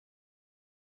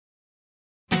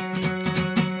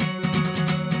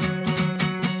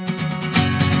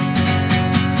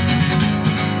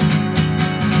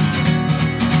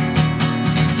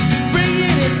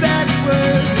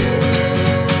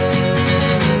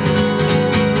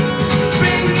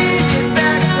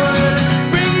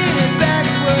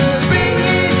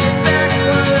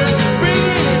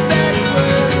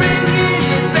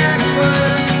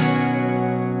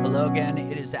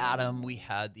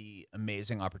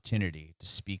opportunity to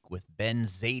speak with Ben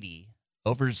Zaidi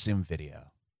over Zoom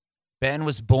video. Ben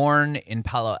was born in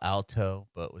Palo Alto,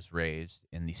 but was raised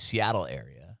in the Seattle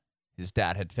area. His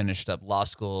dad had finished up law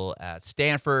school at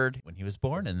Stanford when he was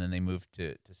born, and then they moved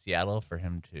to Seattle for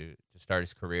him to start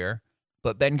his career.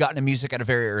 But Ben got into music at a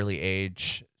very early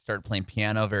age, started playing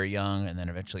piano very young, and then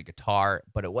eventually guitar.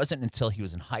 But it wasn't until he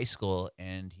was in high school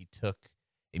and he took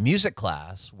a music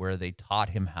class where they taught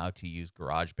him how to use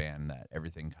GarageBand that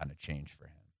everything kind of changed for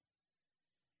him.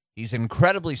 He's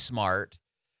incredibly smart,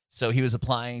 so he was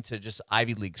applying to just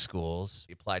Ivy League schools.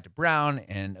 He applied to Brown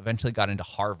and eventually got into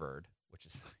Harvard, which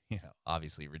is,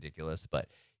 obviously ridiculous, but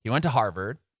he went to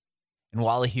Harvard. And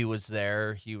while he was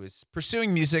there, he was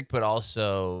pursuing music, but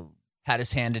also had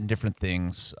his hand in different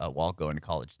things while going to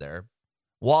college there.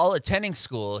 While attending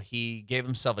school, he gave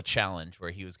himself a challenge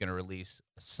where he was going to release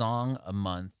a song a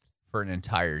month for an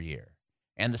entire year.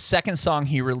 And the second song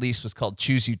he released was called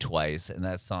Choose You Twice, and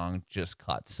that song just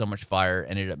caught so much fire,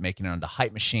 ended up making it onto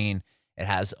Hype Machine. It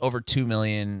has over 2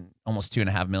 million, almost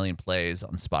 2.5 million plays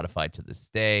on Spotify to this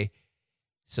day.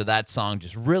 So that song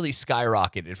just really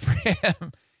skyrocketed for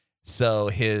him. So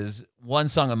his one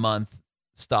song a month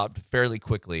stopped fairly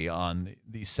quickly on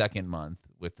the second month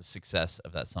with the success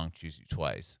of that song, Choose You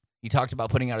Twice. He talked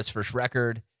about putting out his first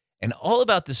record and all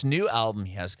about this new album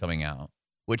he has coming out,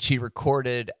 which he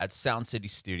recorded at Sound City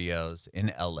Studios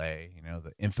in LA,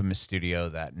 the infamous studio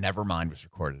that Nevermind was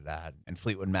recorded at, and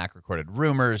Fleetwood Mac recorded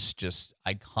Rumors, just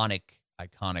iconic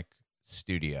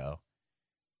studio.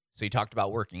 So he talked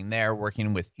about working there,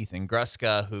 working with Ethan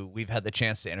Gruska, who we've had the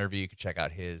chance to interview. You can check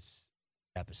out his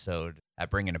episode at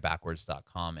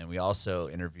bringingitbackwards.com. And we also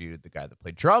interviewed the guy that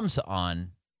played drums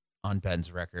on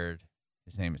Ben's record.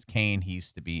 His name is Kane. He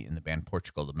used to be in the band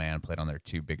Portugal the Man, played on their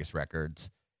 2 biggest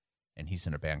records. And he's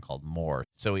in a band called More.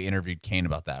 So we interviewed Kane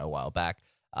about that a while back.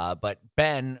 But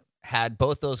Ben had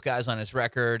both those guys on his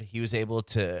record. He was able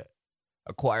to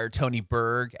acquire Tony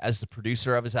Berg as the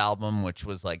producer of his album, which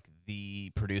was like the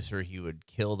producer he would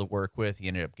kill to work with. He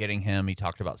ended up getting him. He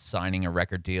talked about signing a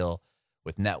record deal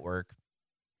with Network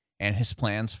and his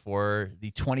plans for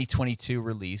the 2022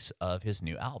 release of his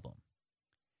new album.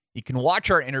 You can watch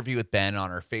our interview with Ben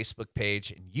on our Facebook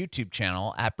page and YouTube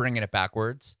channel at Bringing It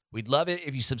Backwards. We'd love it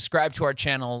if you subscribe to our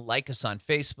channel, like us on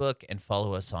Facebook, and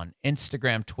follow us on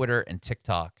Instagram, Twitter, and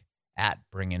TikTok at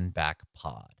Bringing Back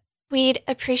Pod. We'd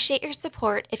appreciate your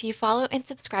support if you follow and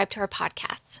subscribe to our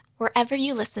podcast, wherever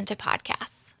you listen to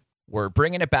podcasts. We're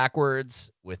Bringing It Backwards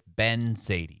with Ben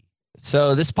Zaidi.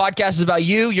 So this podcast is about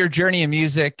you, your journey in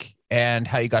music, and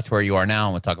how you got to where you are now.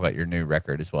 And we'll talk about your new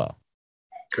record as well.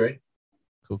 Great.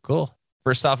 Cool.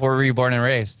 First off, where were you born and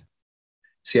raised?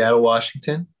 Seattle,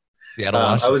 Washington.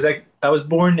 Washington. I was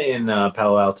born in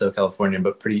Palo Alto, California,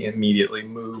 but pretty immediately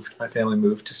my family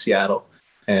moved to Seattle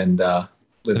and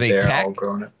lived there all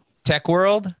growing up. Tech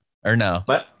world or no?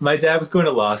 My dad was going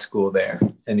to law school there,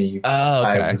 and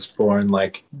I was born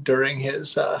like during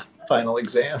his final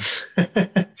exams.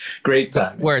 Great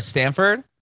time. Where at Stanford?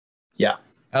 Yeah.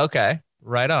 Okay,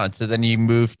 right on. So then you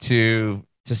moved to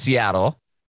Seattle.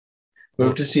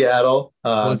 Moved to Seattle.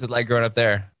 What was it like growing up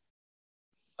there?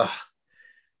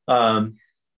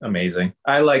 Amazing.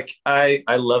 I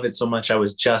love it so much. I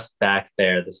was just back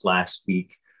there this last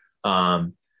week,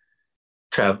 doing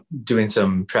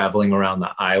some traveling around the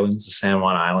islands, the San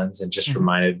Juan Islands, and just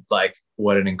reminded like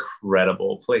what an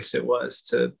incredible place it was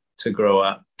to grow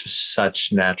up. Just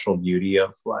such natural beauty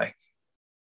of like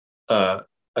a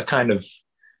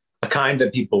kind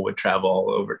that people would travel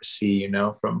all over to see,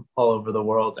 from all over the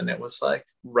world. And it was like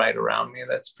right around me.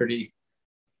 I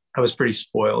was pretty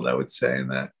spoiled, I would say,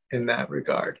 in that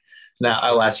regard.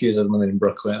 Now, last few years I've lived in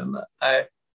Brooklyn. I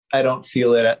don't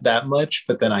feel it that much,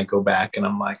 but then I go back and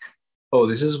I'm like, oh,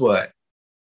 this is what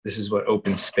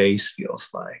open space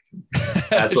feels like.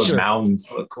 That's what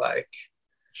mountains look like.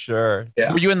 Sure.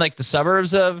 Yeah. Were you in like the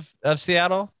suburbs of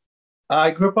Seattle?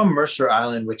 I grew up on Mercer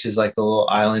Island, which is like the little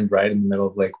island right in the middle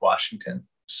of Lake Washington.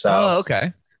 So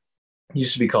okay. It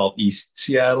used to be called East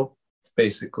Seattle. It's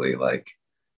basically like,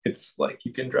 it's like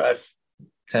you can drive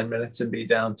 10 minutes and be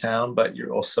downtown, but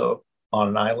you're also on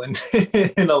an island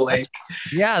in a lake.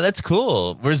 That's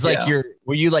cool. Were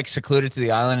you like secluded to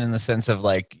the island in the sense of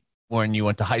like when you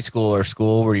went to high school or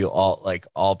school, were you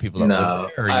all people that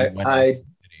lived there? Or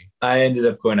I ended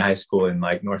up going to high school in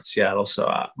like North Seattle.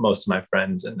 So most of my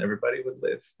friends and everybody would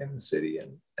live in the city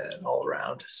and all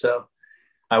around. So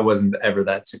I wasn't ever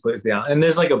that secluded to the island. And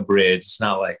there's like a bridge. It's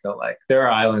not like there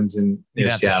are islands in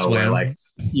Seattle where like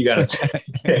you gotta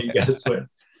swim.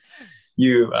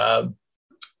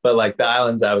 But like the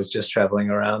islands I was just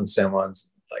traveling around, San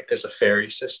Juan's, like there's a ferry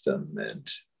system, and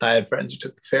I had friends who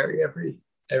took the ferry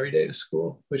every day to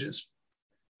school, which is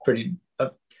pretty.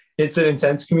 It's an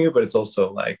intense commute, but it's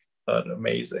also like an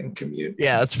amazing commute.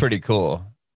 Yeah, that's pretty cool.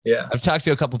 Yeah. I've talked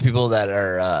to a couple people that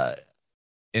are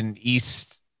in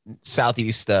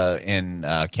southeast in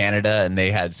Canada, and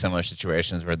they had similar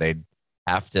situations where they'd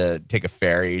have to take a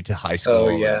ferry to high school. Oh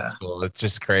yeah. School. It's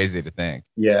just crazy to think.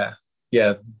 Yeah.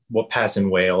 Yeah. What, passing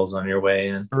Wales on your way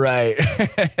in? Right.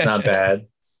 Not bad.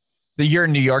 So you're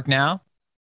in New York now?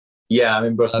 Yeah, I'm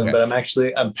in Brooklyn, Okay. but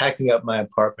I'm packing up my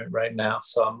apartment right now,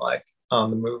 so I'm like on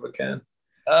the move again.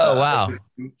 Oh wow.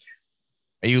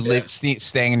 Are you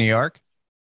staying in New York?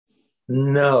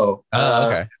 No. Oh,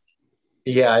 okay.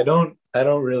 Yeah, I don't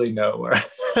really know where.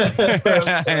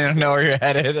 I don't know where you're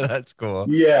headed. That's cool.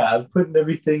 Yeah, I'm putting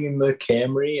everything in the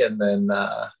Camry, and then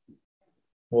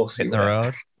we'll see. Hitting the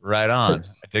road. Right on.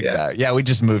 I dig that. Yeah, we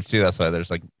just moved too. That's why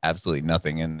there's like absolutely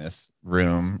nothing in this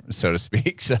room, so to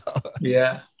speak. So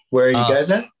yeah. Where are you guys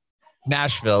at?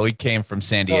 Nashville. We came from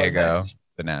San Diego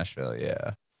to Nashville.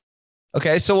 Yeah.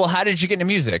 Okay. So, well, how did you get into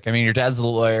music? I mean, your dad's a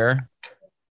lawyer.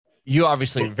 You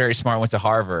obviously very smart, went to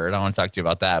Harvard. I want to talk to you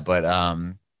about that. But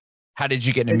how did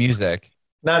you get into music?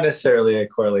 Not necessarily a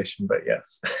correlation, but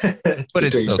yes. But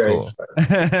it's still cool.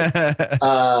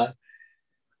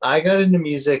 I got into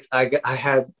music. I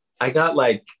got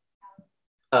like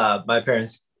my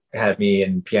parents had me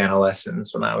in piano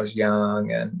lessons when I was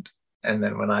young, and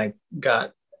then when I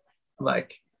got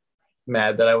like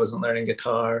mad that I wasn't learning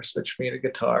guitar, switched me to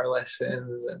guitar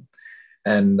lessons,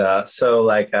 and so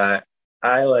like I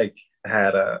like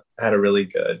had a really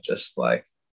good just like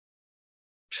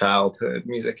childhood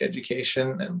music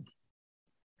education, and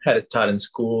had it taught in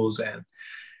schools,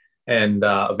 and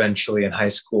eventually in high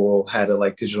school had a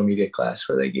like digital media class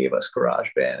where they gave us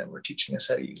GarageBand and were teaching us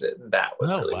how to use it, and that was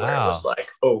where it was like,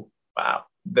 oh wow,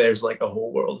 there's like a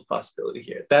whole world of possibility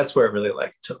here. That's where it really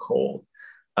like took hold.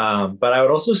 But I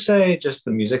would also say just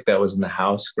the music that was in the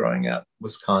house growing up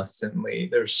was constantly,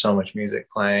 there's so much music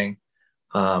playing.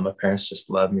 My parents just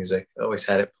loved music, always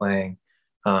had it playing.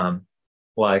 A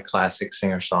lot of classic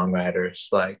singer-songwriters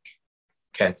like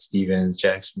Cat Stevens,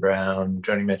 Jackson Brown,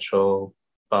 Joni Mitchell,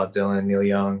 Bob Dylan, Neil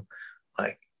Young.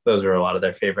 Like those are a lot of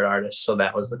their favorite artists. So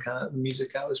that was the kind of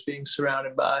music I was being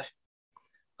surrounded by.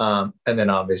 And then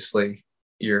obviously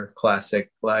your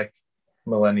classic like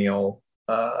millennial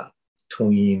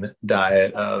tween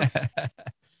diet of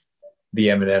the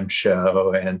Eminem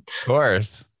Show and of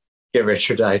course Get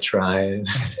Rich or Die Trying.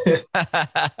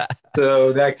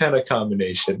 So that kind of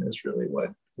combination is really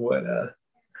what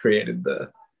created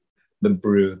the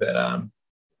brew that I'm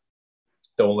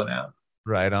doling out.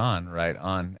 Right on.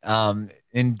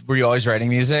 And were you always writing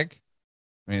music?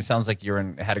 I mean, it sounds like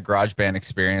had a garage band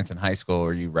experience in high school.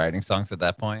 Were you writing songs at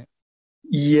that point?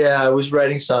 Yeah, I was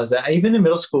writing songs. Even in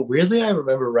middle school, weirdly, I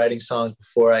remember writing songs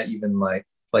before I even like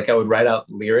I would write out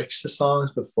lyrics to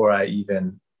songs before I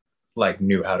even like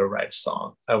knew how to write a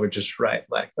song. I would just write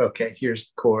like, okay, here's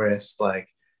the chorus. Like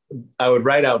I would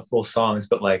write out full songs,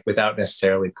 but like without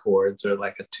necessarily chords or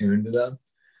like a tune to them.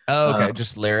 Oh, okay.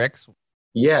 Just lyrics.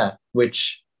 Yeah,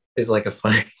 which is like a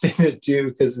funny thing to do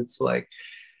because it's like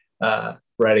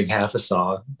writing half a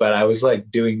song. But I was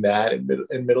like doing that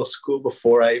in middle school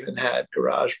before I even had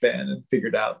GarageBand, and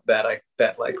figured out that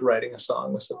like writing a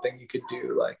song was something you could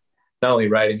do, like not only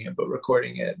writing it but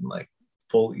recording it and like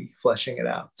fully fleshing it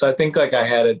out. So I think like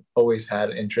I always had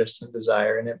an interest and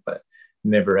desire in it, but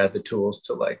never had the tools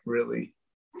to like really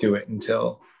do it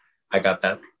until I got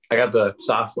the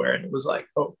software, and it was like,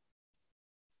 oh,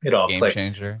 it all Game clicked.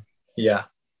 changer. Yeah.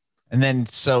 And then,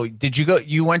 so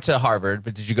you went to Harvard,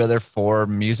 but did you go there for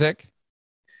music?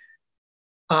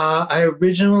 I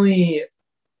originally,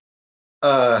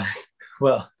 went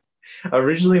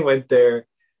there.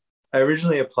 I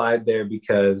originally applied there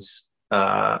because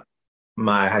my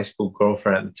high school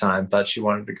girlfriend at the time thought she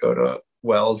wanted to go to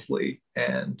Wellesley,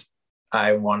 and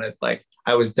I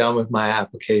was done with my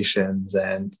applications,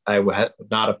 and I had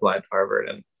not applied to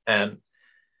Harvard, and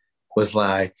was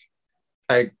like,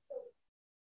 I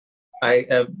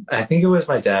think it was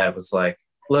my dad was like,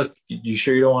 look, you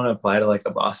sure you don't want to apply to like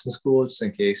a Boston school just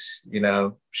in case,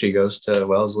 she goes to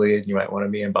Wellesley and you might want to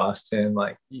be in Boston.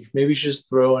 Like maybe you should just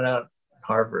throw one out at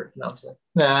Harvard. And I was like,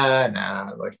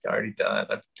 nah, like already done.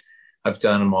 I've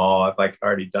done them all. I've like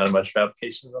already done a bunch of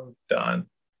applications. I'm done.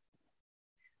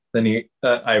 Then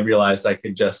I realized I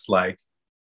could just like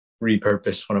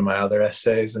repurpose one of my other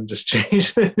essays and just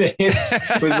change the names.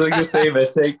 It was like the same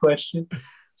essay question.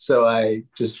 So I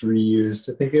just reused,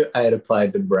 I think I had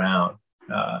applied to Brown.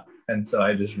 And so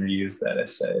I just reused that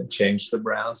essay and changed the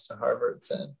Browns to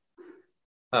Harvard's, and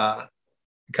got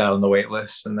on the wait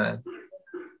list, and then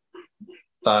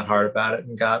thought hard about it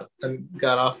and got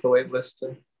off the wait list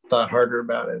and thought harder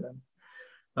about it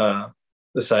and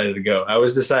decided to go. I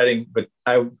was deciding, but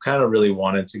I kind of really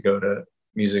wanted to go to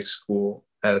music school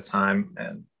at a time,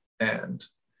 and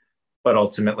but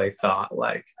ultimately thought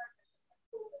like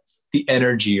the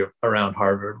energy around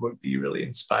Harvard would be really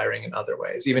inspiring in other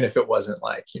ways, even if it wasn't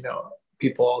like, you know,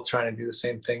 people all trying to do the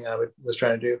same thing was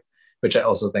trying to do, which I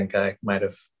also think I might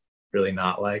have really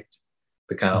not liked.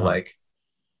 The kind of like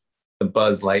the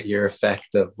Buzz Lightyear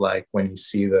effect of like when you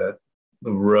see the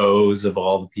rows of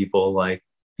all the people like,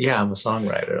 yeah, I'm a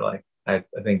songwriter. Like I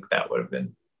think that would have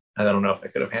been, I don't know if I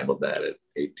could have handled that at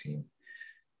 18.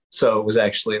 So it was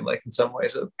actually like in some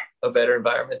ways a better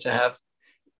environment to have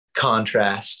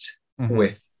contrast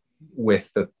with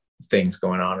the things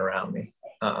going on around me.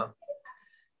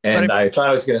 And I thought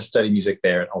I was going to study music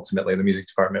there. And ultimately the music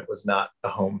department was not a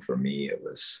home for me. It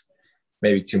was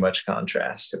maybe too much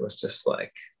contrast. It was just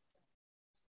like,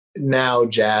 now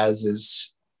jazz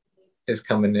is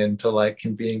coming into like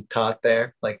and being taught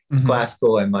there. Like it's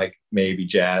classical and like maybe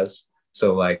jazz.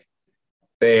 So like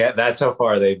that's how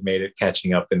far they've made it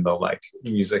catching up in the like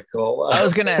musical. I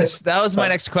was gonna ask, that was my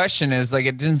next question, is like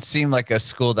it didn't seem like a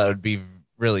school that would be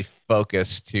really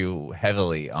focused too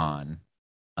heavily on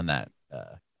that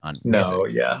on music. No,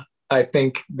 yeah. I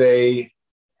think they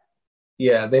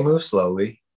move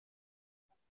slowly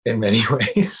in many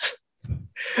ways.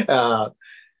 I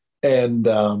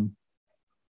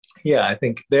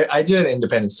think I did an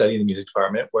independent study in the music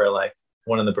department where like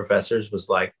one of the professors was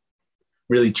like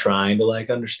really trying to like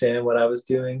understand what I was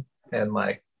doing and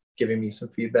like giving me some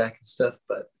feedback and stuff.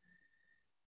 But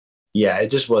yeah, it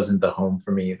just wasn't the home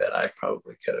for me that I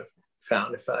probably could have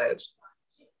found if I had,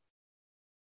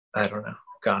 I don't know,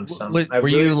 gone to some. Were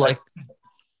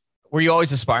you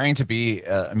always aspiring to be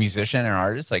a musician or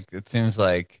artist? Like it seems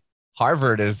like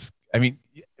Harvard is, I mean,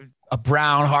 a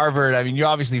Brown, Harvard. I mean, you're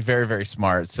obviously very, very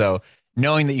smart. So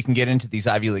knowing that you can get into these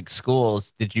Ivy League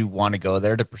schools, did you want to go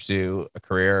there to pursue a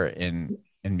career in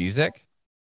music?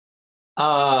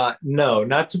 No,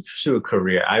 not to pursue a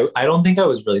career. I don't think I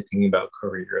was really thinking about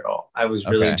career at all. I was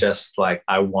really just like,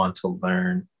 I want to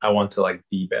learn. I want to like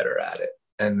be better at it.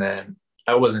 And then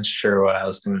I wasn't sure what I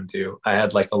was going to do. I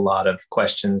had like a lot of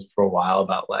questions for a while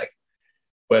about like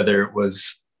whether it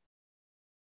was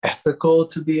ethical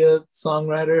to be a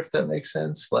songwriter, if that makes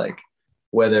sense. Like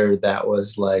whether that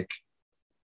was like,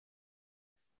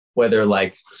 whether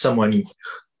like someone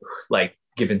like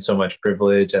given so much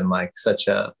privilege and like such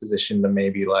a position to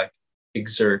maybe like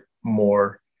exert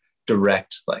more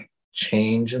direct like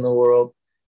change in the world,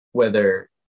 whether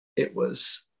it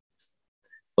was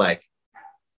like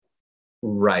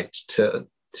right to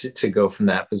go from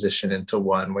that position into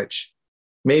one which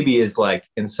maybe is like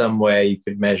in some way you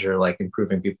could measure like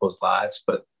improving people's lives,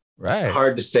 but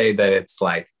hard to say that it's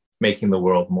like making the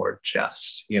world more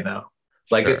just, you know,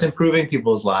 like it's improving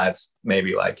people's lives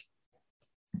maybe like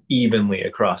evenly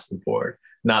across the board,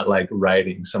 not like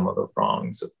righting some of the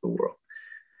wrongs of the world.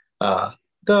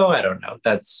 Though I don't know,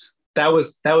 that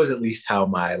was at least how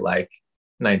my like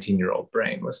 19-year-old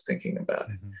brain was thinking about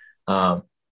it.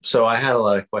 So I had a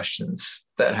lot of questions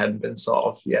that hadn't been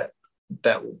solved yet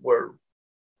that were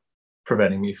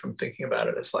preventing me from thinking about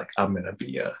it as like, I'm going to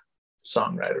be a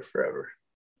songwriter forever.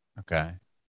 Okay.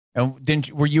 And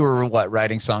were you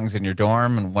writing songs in your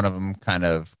dorm and one of them kind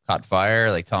of caught fire?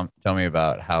 Like tell me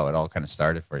about how it all kind of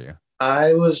started for you.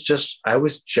 I was just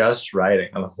writing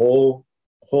on the whole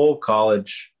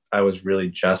college. I was really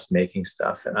just making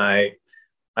stuff, and I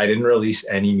didn't release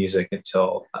any music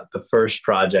until the first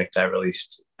project I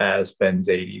released as Ben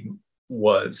Zaidi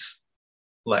was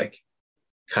like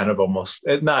kind of almost,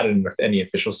 not in any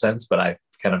official sense, but I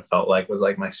kind of felt like was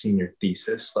like my senior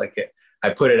thesis. Like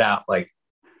I put it out like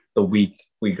the week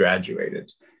we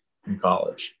graduated from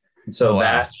college. And so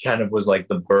that kind of was like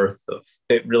the birth of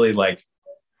it, really like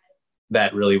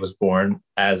that really was born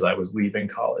as I was leaving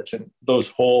college. And those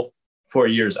whole 4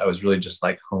 years, I was really just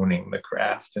like honing the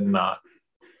craft and not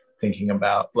thinking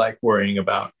about like worrying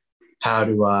about how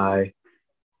do I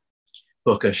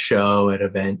book a show at an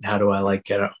event? How do I like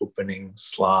get an opening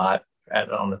slot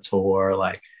on a tour?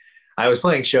 Like I was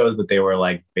playing shows, but they were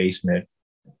like basement,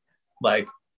 like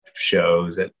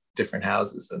shows at different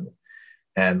houses.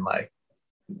 And like,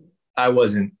 I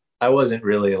wasn't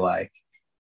really like,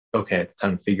 okay, it's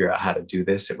time to figure out how to do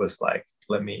this. It was like,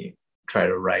 let me try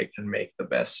to write and make the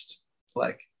best,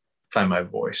 like find my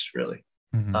voice really.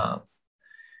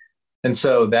 And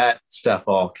so that stuff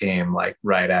all came like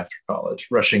right after college,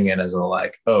 rushing in as a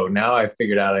like, oh, now I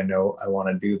figured out I know I want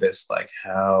to do this. Like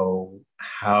how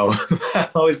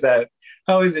is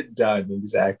it done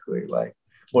exactly? Like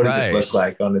what does it Right. look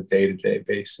like on a day-to-day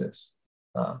basis?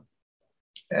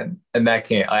 And that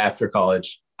came after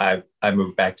college. I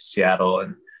moved back to Seattle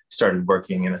and started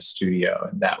working in a studio,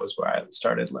 and that was where I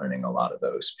started learning a lot of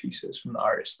those pieces from the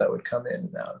artists that would come in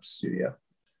and out of the studio.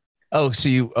 Oh, so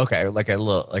like an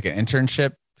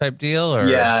internship type deal, or?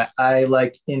 Yeah, I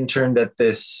like interned at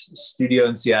this studio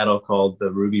in Seattle called the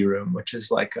Ruby Room, which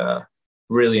is like a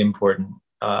really important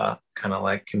kind of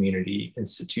like community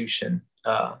institution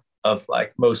of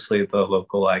like mostly the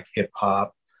local like hip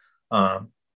hop,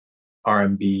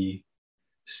 R&B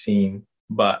scene,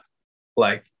 but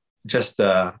like just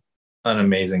an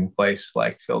amazing place,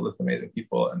 like filled with amazing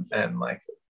people, and like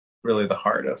really the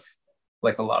heart of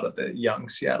like a lot of the young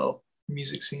Seattle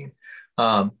music scene.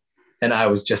 And I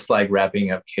was just like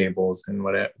wrapping up cables and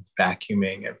whatever,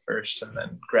 vacuuming at first, and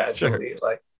then gradually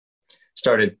like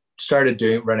started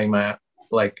running my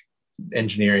like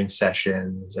engineering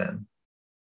sessions. And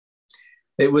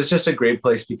it was just a great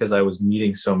place because I was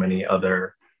meeting so many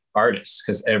other artists,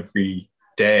 because every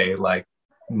day like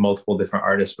multiple different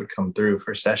artists would come through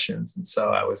for sessions. And so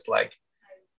I was like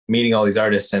meeting all these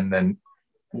artists, and then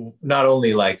not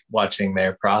only like watching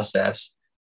their process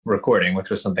recording, which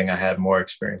was something I had more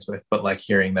experience with, but like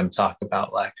hearing them talk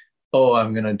about like, oh,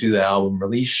 I'm gonna do the album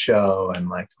release show, and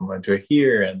like I'm gonna do it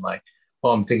here, and like,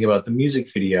 oh, I'm thinking about the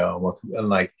music video, and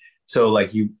like, so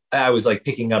like I was like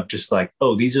picking up just like,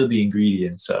 oh, these are the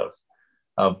ingredients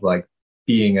of like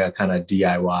being a kind of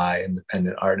DIY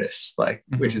independent artist, like,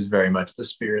 which is very much the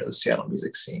spirit of the Seattle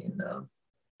music scene,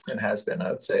 and has been,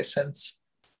 I would say, since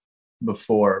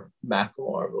before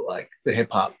Macklemore, but like the hip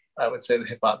hop, I would say the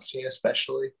hip hop scene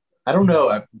especially. I don't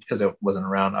know, because it wasn't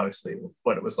around, obviously,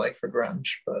 what it was like for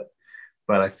grunge, but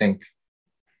I think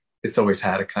it's always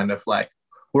had a kind of like,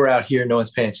 we're out here, no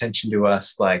one's paying attention to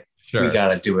us, like we got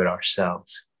to do it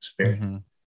ourselves spirit.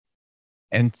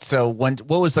 And so what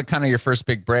was the kind of your first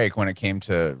big break when it came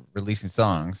to releasing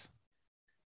songs?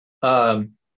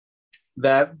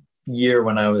 That year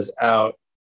when I was out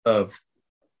of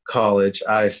college,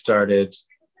 I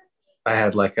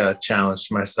had like a challenge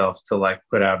to myself to like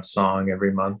put out a song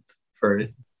every month for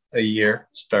a year,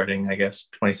 starting, I guess,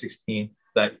 2016,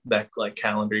 that like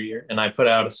calendar year. And I put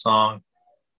out a song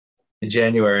in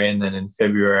January, and then in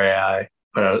February, I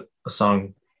put out a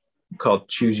song called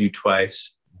Choose You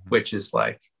Twice, which is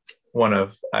like one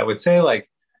of, I would say, like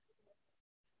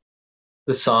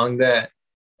the song that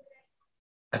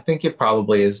I think it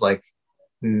probably is like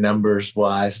numbers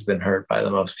wise has been heard by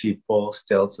the most people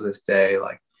still to this day.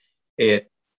 Like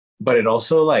but it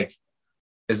also like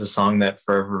is a song that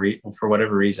for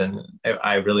whatever reason,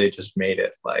 I really just made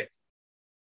it like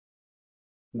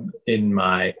in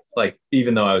my, like,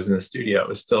 even though I was in the studio, it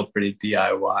was still pretty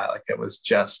DIY. Like it was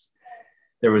just,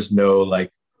 there was no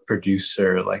like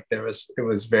producer, like it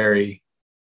was very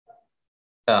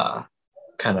kind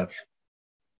of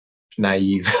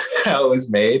naive how it was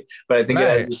made, but I think it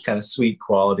has this kind of sweet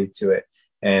quality to it.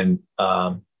 And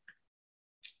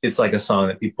it's like a song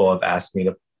that people have asked me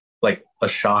to, like a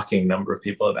shocking number of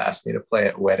people have asked me to play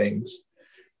at weddings.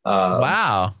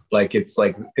 Wow. Like it's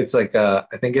like I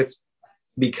think it's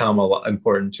become a lot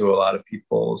important to a lot of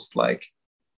people's like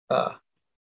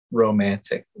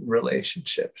romantic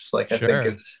relationships. Like I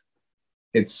think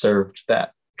it's served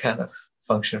that kind of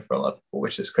function for a lot of people,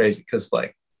 which is crazy, because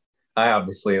like I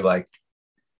obviously, like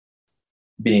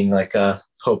being like a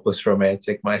hopeless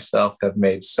romantic myself, have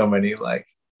made so many like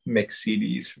mixed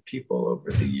CDs for people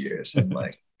over the years, and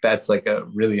like that's like a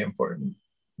really important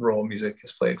role music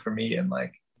has played for me in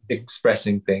like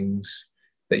expressing things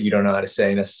that you don't know how to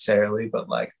say necessarily, but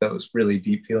like those really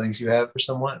deep feelings you have for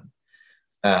someone.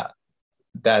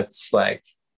 That's like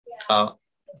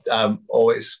I'm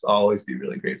always be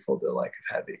really grateful to like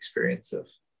have had the experience of,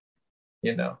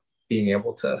 you know, being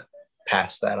able to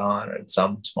pass that on in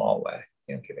some small way,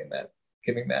 you know, giving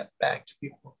that back to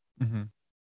people.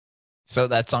 So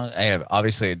that song,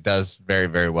 obviously it does very,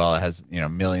 very well. It has, you know,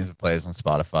 millions of plays on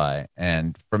Spotify.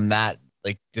 And from that,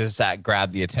 like, does that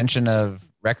grab the attention of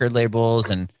record labels?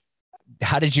 And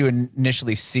how did you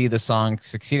initially see the song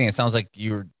succeeding? It sounds like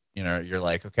you're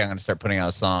like, okay, I'm going to start putting out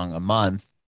a song a month.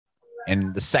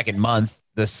 And the second month,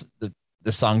 the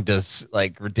song does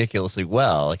like ridiculously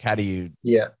well. Like, how do you?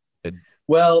 Yeah.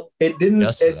 Well, it didn't.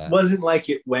 It wasn't like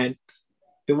it went.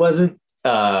 It wasn't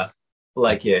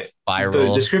like it viral.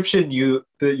 The description your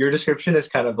description is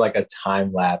kind of like a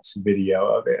time lapse video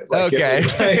of it. Like okay,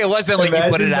 it wasn't like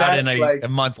you put it out in a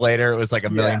month later. It was like a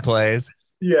million plays.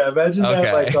 Yeah, imagine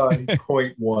that like on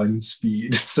 0.1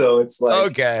 speed. So it's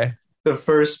like the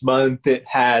first month it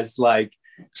has like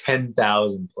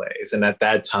 10,000 plays, and at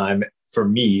that time for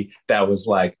me that was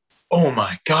like oh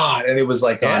my God. And it was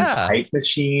like on Yeah. Pipe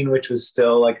Machine, which was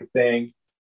still like a thing.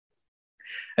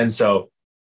 And so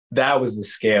that was the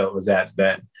scale it was at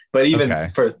then. But even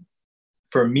Okay.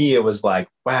 for me, it was like,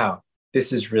 wow,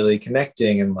 this is really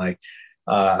connecting. And like,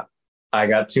 I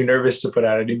got too nervous to put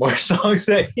out any more songs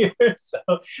that year. So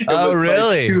it Oh, was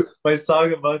really? my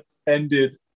song a month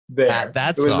ended there. At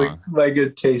that It was like song. my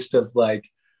good taste of like,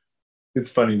 it's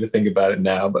funny to think about it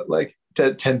now, but like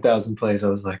 10,000 plays, I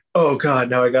was like, oh God,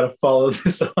 now I got to follow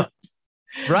this on.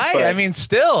 Right. But I mean,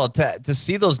 still to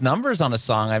see those numbers on a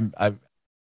song,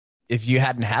 if you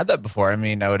hadn't had that before, I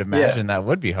mean, I would yeah, imagine that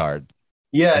would be hard.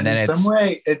 yeah. And And then in some it's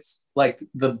way, it's like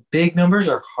the big numbers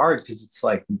are hard because it's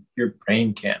like your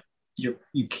brain can't, you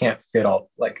can't fit all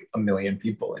like a million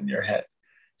people in your head.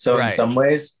 So in right. some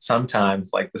ways, sometimes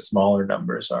like the smaller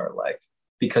numbers are like,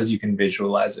 because you can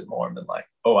visualize it more than like,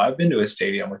 oh, I've been to a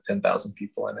stadium with 10,000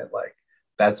 people in it. Like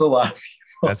that's a lot of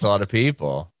That's a people. lot of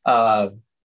people.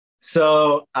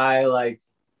 So I like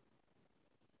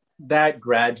that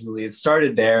gradually, it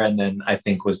started there. And then I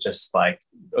think was just like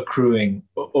accruing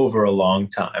over a long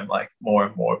time, like more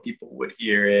and more people would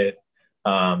hear it.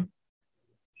 Um,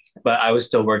 but I was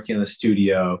still working in the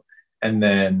studio. And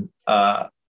then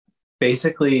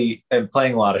basically, and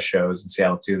playing a lot of shows in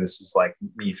Seattle too. This was like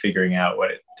me figuring out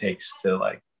what it takes to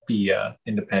like be a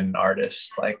independent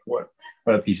artist, like what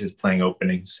a piece is, playing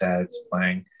opening sets,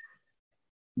 playing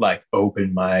like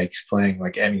open mics, playing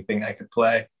like anything I could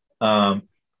play.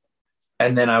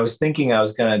 And then I was thinking I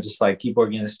was gonna just like keep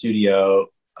working in the studio,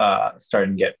 start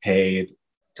and get paid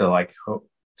to like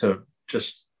to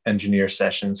just engineer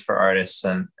sessions for artists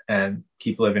and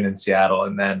keep living in Seattle.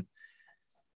 And then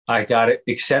I got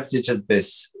accepted to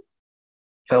this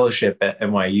fellowship at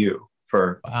NYU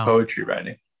for Wow. poetry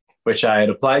writing, which I had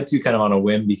applied to kind of on a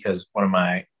whim because one of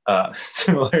my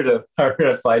similar to Harvard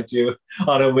applied to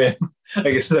on a whim.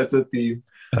 I guess that's a theme.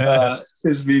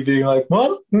 Is me being like,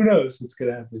 well, who knows what's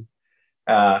gonna happen,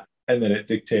 and then it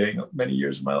dictating many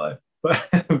years of my life.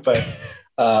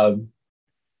 Um,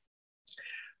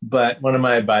 but one of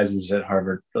my advisors at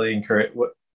Harvard really encouraged,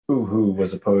 who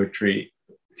was a poetry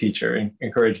teacher,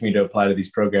 encouraged me to apply to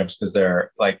these programs because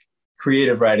they're like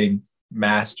creative writing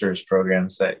master's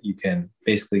programs that you can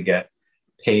basically get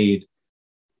paid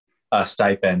a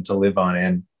stipend to live on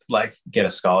and like get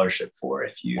a scholarship for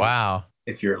Wow.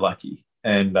 if you're lucky.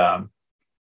 And I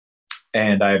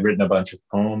had written a bunch of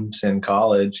poems in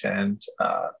college and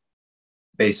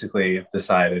basically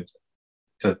decided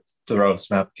to throw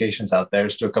some applications out there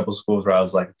to a couple of schools where I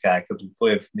was like, okay, I could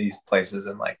live in these places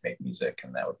and like make music,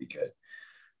 and that would be good.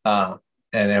 And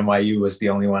NYU was the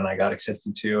only one I got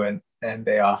accepted to, and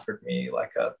they offered me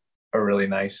like a really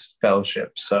nice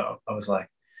fellowship. So I was like,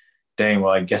 dang,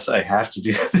 well, I guess I have to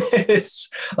do this.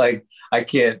 Like I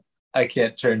can't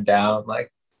turn down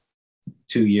like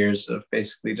 2 years of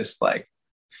basically just like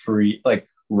free like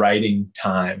writing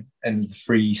time and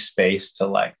free space to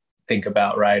like think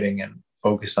about writing and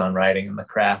focus on writing and the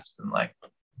craft. And like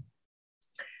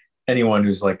anyone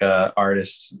who's like a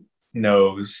artist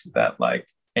knows that like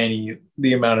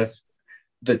the amount of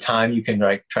the time you can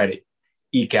like try to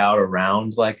eke out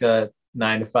around like a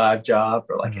 9 to 5 job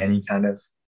or like Mhm.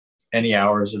 any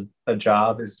hours of a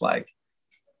job is like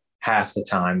half the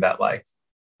time that like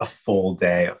a full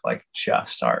day of like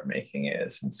just art making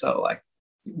is. And so like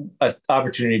an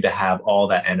opportunity to have all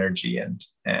that energy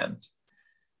and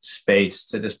space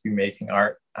to just be making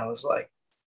art, I was like,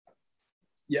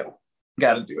 yep,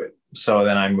 got to do it. So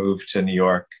then I moved to New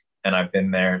York, and I've been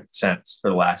there since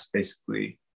for the last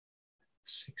basically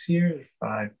 6 years or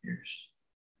 5 years.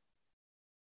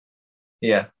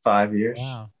 Yeah, 5 years.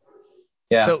 Wow.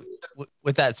 Yeah. So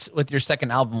with your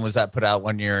second album, was that put out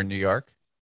when you're in New York?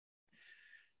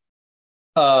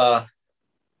 Uh,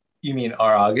 you mean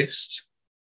our August,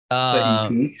 the Uh,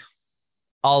 EP?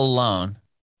 All Alone.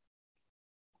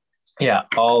 Yeah,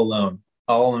 All Alone.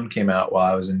 All Alone came out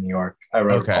while I was in New York. I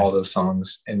wrote Okay. all those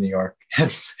songs in New York,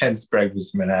 hence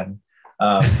Breakfast in Manhattan.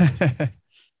 Um,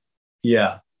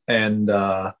 yeah, and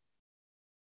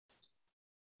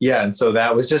yeah, and so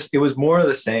that was just, it was more of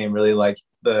the same, really, like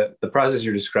the process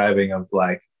you're describing of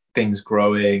like things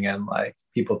growing and like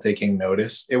people taking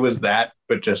notice. It was that,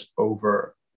 but just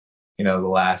over, the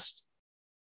last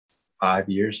 5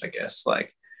 years, I guess,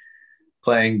 like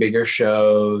playing bigger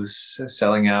shows,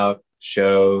 selling out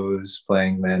shows,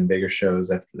 playing then bigger shows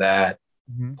after that,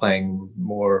 Mhm. playing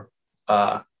more,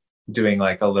 doing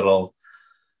like a little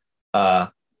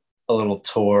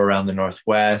tour around the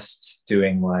Northwest,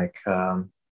 doing like uh,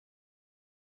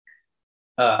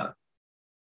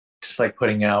 just like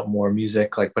putting out more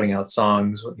music, like putting out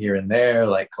songs here and there,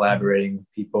 like collaborating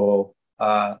with people.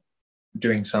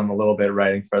 doing a little bit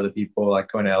writing for other people,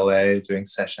 like going to LA, doing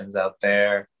sessions out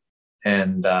there,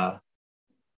 and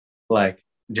like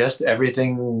just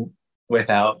everything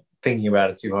without thinking about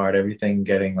it too hard, everything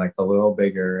getting like a little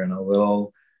bigger and a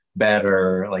little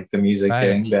better, like the music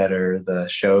getting better, the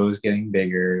shows getting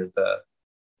bigger,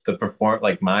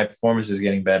 like my performance is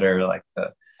getting better, like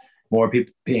the more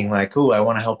people being like, "Oh, I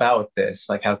want to help out with this.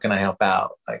 Like, how can I help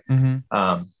out?" Like,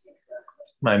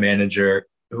 my manager,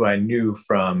 who I knew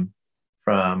from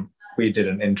we did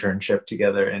an internship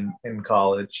together in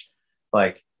college,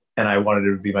 like, and I wanted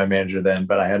him to be my manager then,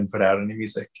 but I hadn't put out any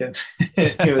music, and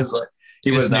he was like,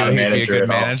 he was not a manager at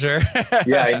all.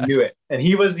 Yeah, I knew it, and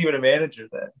he wasn't even a manager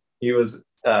then. He was,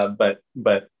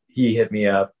 but he hit me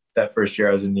up that first year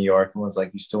I was in New York and was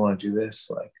like, "You still want to do this?"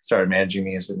 Like, started managing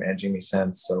me, has been managing me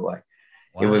since. So like,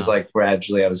 It was like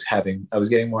gradually I was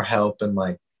getting more help, and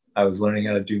like I was learning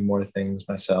how to do more things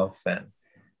myself. And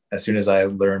as soon as I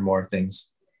learned more things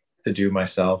to do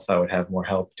myself, I would have more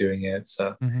help doing it.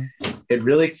 So it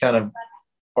really kind of,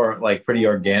 or like pretty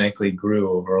organically grew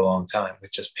over a long time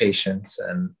with just patience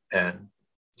and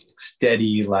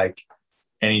steady, like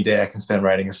any day I can spend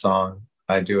writing a song,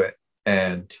 I do it.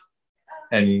 And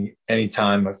any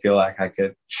time I feel like I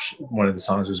could, one of the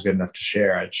songs was good enough to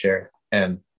share, I'd share it.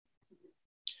 And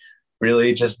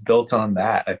really just built on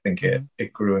that. I think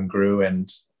it grew and grew.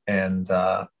 And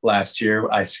last year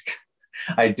I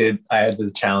had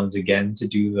the challenge again to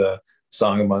do the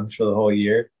song a month for the whole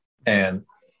year. And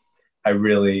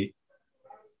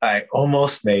I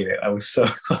almost made it. I was so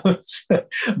close,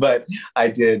 but I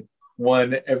did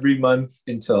one every month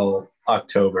until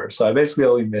October. So I basically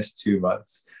only missed 2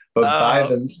 months, but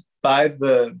by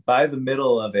the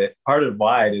middle of it, part of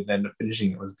why I didn't end up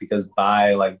finishing it was because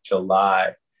by like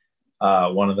July,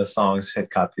 one of the songs had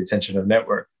caught the attention of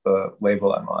Network, the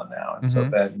label I'm on now. And so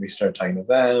then we started talking to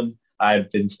them.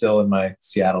 I'd been still in my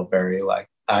Seattle very like,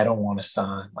 I don't want to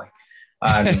sign, like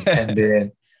I'm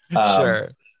independent. Sure.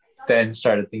 Then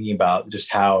started thinking about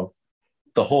just how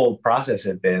the whole process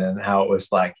had been and how it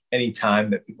was like any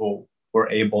time that people were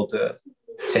able to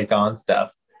take on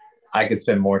stuff, I could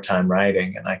spend more time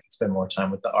writing and I could spend more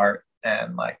time with the art.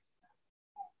 And like,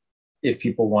 if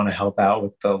people want to help out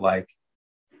with the like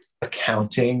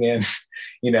accounting and,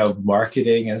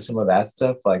 marketing and some of that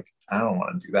stuff, like, I don't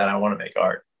want to do that. I want to make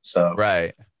art. So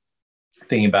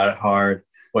thinking about it hard,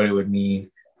 what it would mean,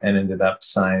 and ended up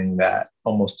signing that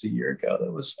almost a year ago.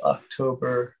 That was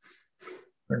October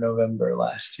or November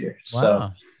last year.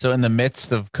 Wow. So in the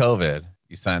midst of COVID,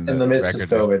 you signed in the midst of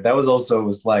COVID. That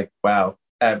was like, wow,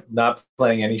 at not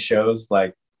playing any shows,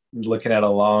 like looking at a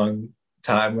long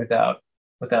time without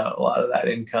a lot of that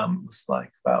income. Was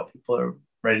like, wow, people are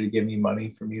ready to give me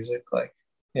money for music, like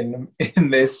in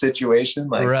this situation.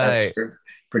 Like that's a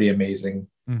pretty amazing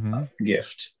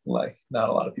gift. Like not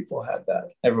a lot of people had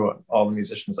that. All the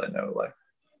musicians I know, like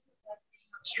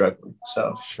struggling.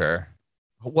 So sure.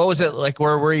 What was it like?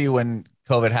 Where were you when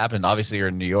COVID happened? Obviously you're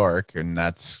in New York, and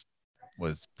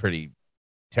was pretty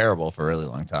terrible for a really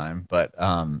long time. But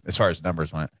as far as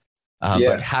numbers went,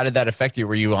 but how did that affect you?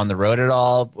 Were you on the road at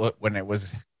all when it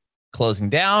was closing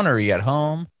down, or were you at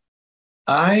home?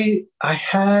 I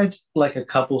had like a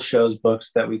couple shows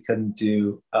booked that we couldn't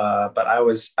do, but I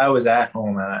was at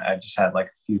home, and I just had like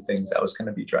a few things I was going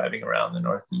to be driving around the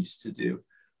Northeast to do,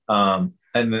 and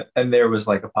there was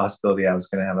like a possibility I was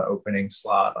going to have an opening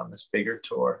slot on this bigger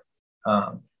tour,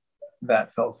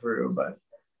 that fell through. But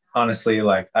honestly,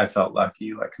 like I felt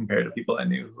lucky, like compared to people I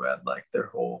knew who had like their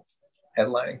whole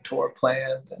headlining tour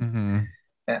planned, and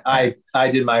I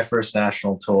did my first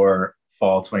national tour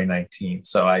fall 2019.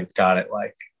 So I got it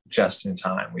like just in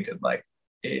time. We did like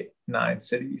 8-9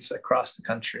 cities across the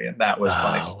country. And that was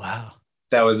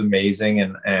that was amazing.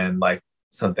 And like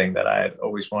something that I had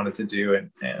always wanted to do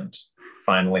and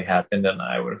finally happened. And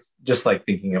I would have just like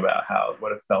thinking about how it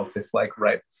would have felt if like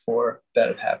right before that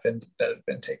had happened, that had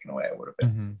been taken away, it would have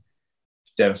been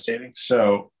devastating.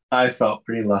 So I felt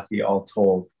pretty lucky all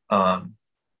told.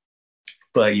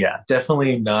 But yeah,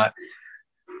 definitely not.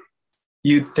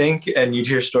 You'd think, and you'd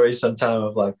hear stories sometime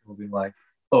of like people being like,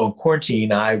 "Oh,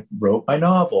 quarantine, I wrote my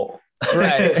novel."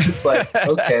 Right. It's like,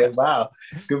 okay, wow,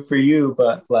 good for you.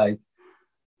 But like,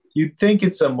 you'd think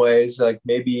in some ways, like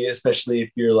maybe, especially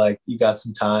if you're like, you got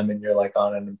some time and you're like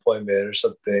on unemployment or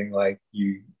something, like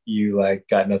you like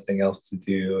got nothing else to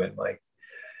do. And like,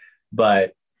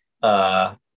 but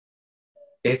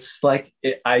it's like,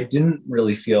 I didn't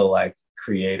really feel like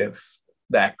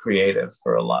that creative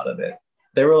for a lot of it.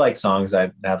 There were like songs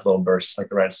I'd have little bursts, like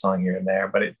I write a song here and there,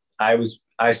 but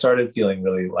I started feeling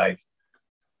really like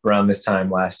around this time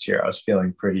last year, I was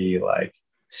feeling pretty like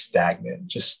stagnant,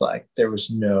 just like there was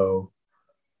no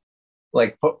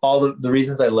like all the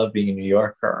reasons I love being in New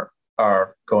York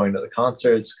are going to the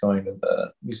concerts, going to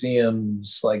the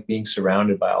museums, like being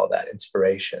surrounded by all that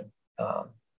inspiration.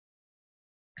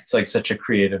 It's like such a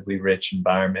creatively rich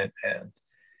environment, and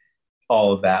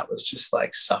all of that was just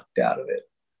like sucked out of it.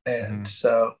 And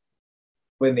so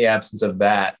in the absence of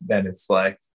that, then it's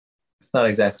like, it's not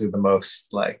exactly the most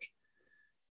like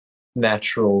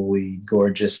naturally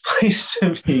gorgeous place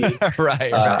to be.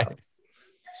 Right.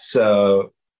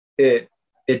 So it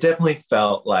definitely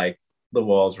felt like the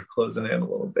walls were closing in a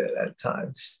little bit at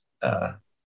times.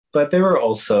 But there were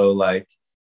also like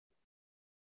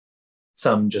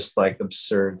some just like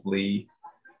absurdly,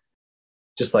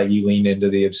 just like you lean into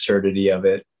the absurdity of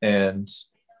it. And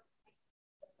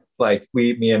like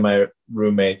me and my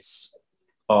roommates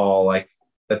all like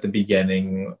at the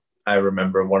beginning, I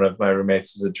remember one of my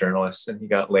roommates is a journalist and he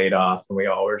got laid off, and we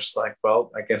all were just like,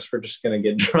 well, I guess we're just going to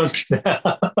get drunk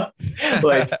now.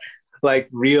 like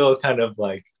real kind of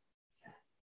like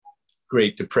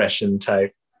Great Depression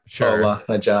type. Sure. Oh, lost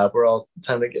my job. We're all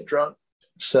time to get drunk.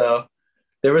 So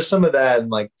there was some of that, and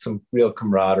like some real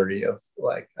camaraderie of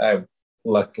like, I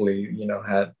luckily,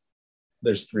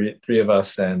 there's three of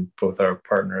us, and both our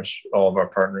partners, all of our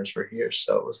partners were here.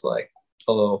 So it was like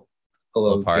a little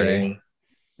party. gang.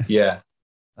 Yeah.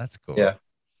 That's cool. Yeah.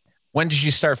 When did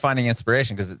you start finding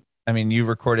inspiration? Because I mean, you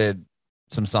recorded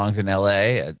some songs in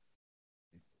LA, a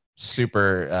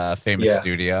super famous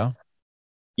studio.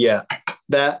 Yeah.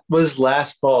 That was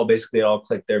last fall. Basically, it all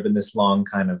clicked. There had been this long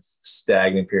kind of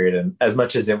stagnant period. And as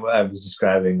much as I was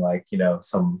describing like,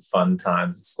 some fun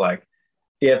times, it's like,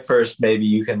 at first, maybe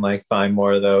you can like find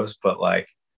more of those, but like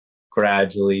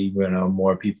gradually,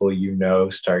 more people,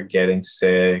 start getting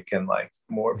sick, and like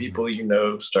more people,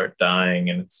 start dying.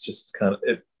 And it's just kind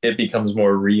of, it becomes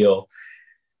more real.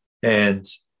 And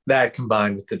that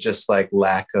combined with the just like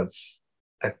lack of,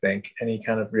 I think, any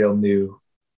kind of real new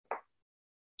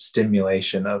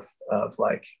stimulation of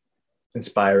like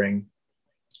inspiring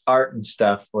art and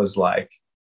stuff was like,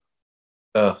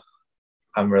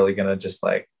 I'm really gonna just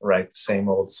like write the same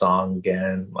old song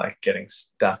again, like getting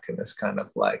stuck in this kind of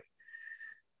like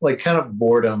kind of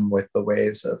boredom with the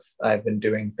ways of I've been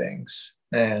doing things.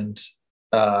 And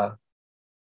I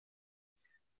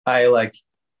like,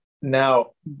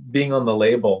 now being on the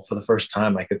label for the first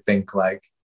time, I could think like,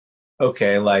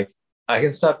 okay, like I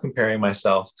can stop comparing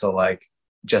myself to like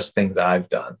just things I've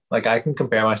done. Like I can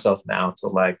compare myself now to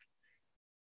like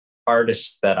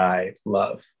artists that I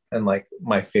love and like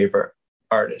my favorite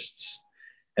artists.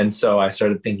 And so I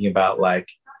started thinking about like,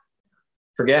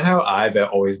 forget how I've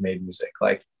always made music.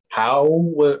 Like how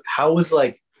was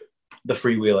like the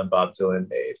Freewheel and Bob Dylan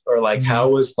made, or like how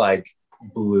was like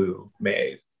Blue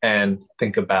made, and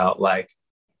think about like,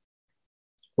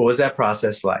 what was that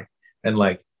process like? And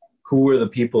like, who were the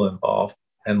people involved?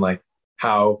 And like,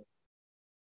 how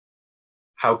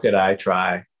could I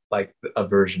try like a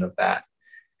version of that?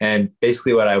 And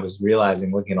basically what I was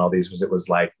realizing looking at all these was, it was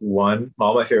like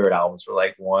all my favorite albums were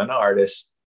like one artist,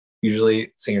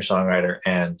 usually singer-songwriter,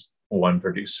 and one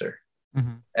producer.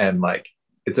 And like,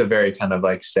 it's a very kind of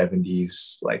like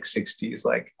 70s, like 60s,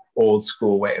 like old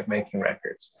school way of making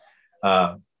records.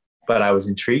 But I was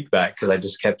intrigued by it because I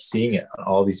just kept seeing it on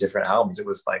all these different albums. It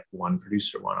was like one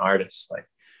producer, one artist, like,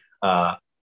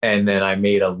 and then I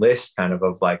made a list kind of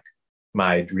like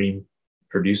my dream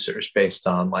producers based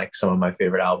on like some of my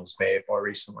favorite albums made more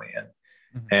recently.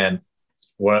 And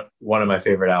one of my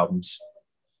favorite albums,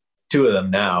 two of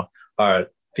them now, are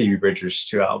Phoebe Bridgers'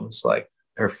 two albums. Like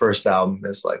her first album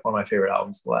is like one of my favorite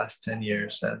albums the last 10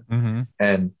 years.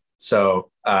 And so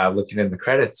looking in the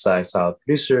credits, I saw the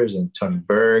producers, and Tony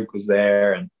Berg was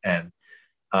there, and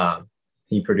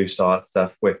he produced all that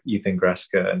stuff with Ethan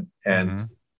Greska, and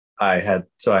I had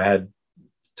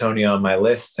Tony on my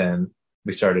list, and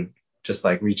we started just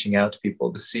like reaching out to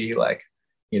people to see like,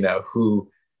 who,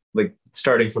 like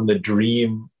starting from the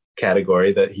dream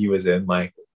category that he was in,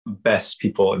 like best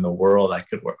people in the world I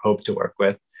could hope to work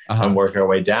with, and work our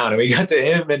way down. And we got to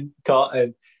him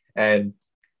and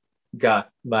got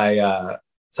my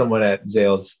someone at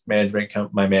Zale's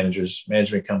my manager's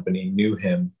management company knew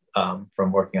him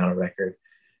from working on a record,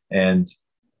 and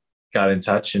got in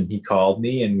touch, and he called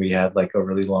me, and we had like a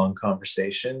really long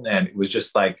conversation, and it was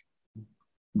just like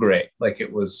great. Like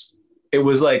it was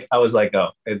like, I was like, oh,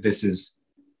 this is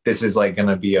like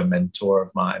gonna be a mentor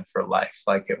of mine for life.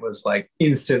 Like it was like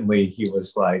instantly he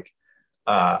was like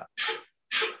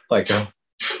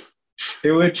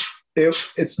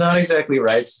it's not exactly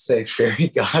right to say fairy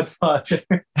godfather,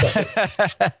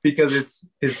 because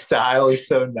his style is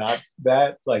so not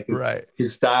that, like right.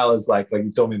 His style is like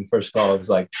he told me in the first call, it was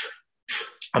like,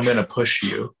 I'm gonna push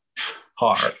you,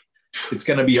 hard. It's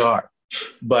going to be hard,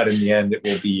 but in the end, it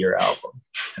will be your album.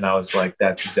 And I was like,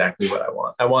 that's exactly what I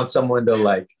want. I want someone to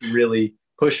like really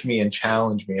push me and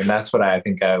challenge me. And that's what I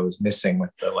think I was missing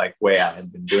with the like way I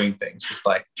had been doing things. Was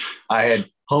like, I had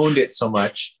honed it so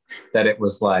much that it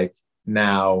was like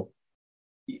now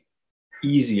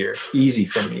easy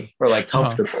for me, or like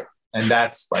comfortable. And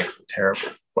that's like a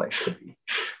terrible place to be.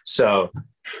 So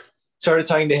started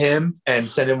talking to him and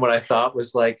sent him what I thought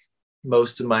was like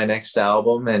most of my next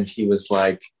album. And he was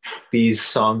like, these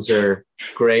songs are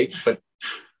great, but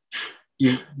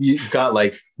you got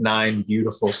like 9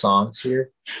 beautiful songs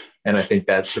here. And I think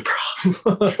that's the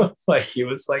problem. Like he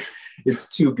was like, it's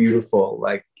too beautiful.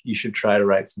 Like you should try to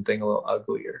write something a little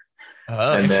uglier.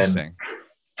 Oh, and interesting.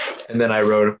 Then I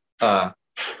wrote a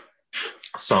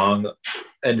song,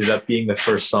 ended up being the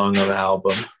first song on the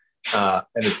album. And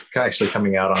it's actually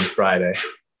coming out on Friday.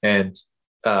 And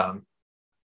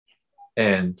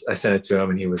I sent it to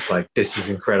him and he was like, this is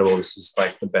incredible. This is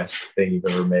like the best thing you've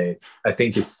ever made. I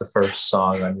think it's the first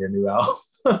song on your new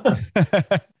album.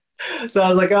 So I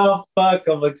was like, oh, fuck.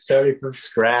 I'm like starting from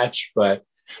scratch. But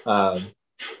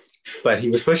he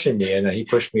was pushing me and he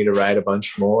pushed me to write a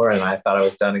bunch more. And I thought I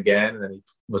was done again. And then he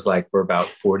was like, we're about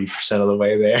 40% of the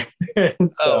way there.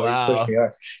 And so he pushed me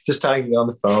hard. Just talking on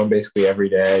the phone basically every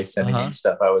day, sending him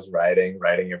stuff I was writing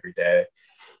every day.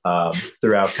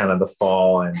 Throughout kind of the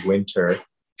fall and winter.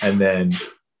 And then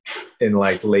in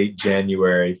like late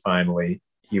January, finally,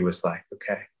 he was like,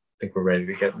 okay, I think we're ready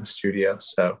to get in the studio.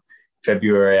 So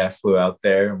February, I flew out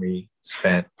there and we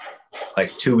spent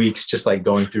like 2 weeks just like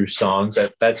going through songs.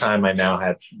 At that time, I now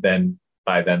had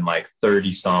by then like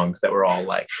 30 songs that were all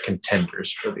like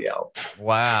contenders for the album.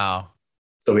 Wow.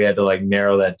 So we had to like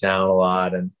narrow that down a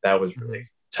lot. And that was really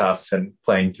tough, and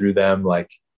playing through them like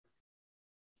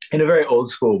in a very old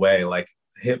school way, like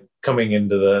him coming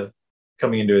into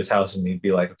his house and he'd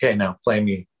be like, okay, now play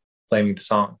me the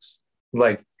songs.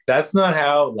 Like, that's not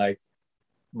how like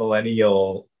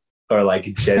millennial or like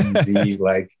Gen Z,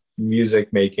 like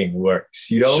music making works.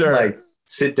 You don't like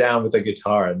sit down with a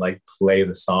guitar and like play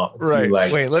the songs. Right. You,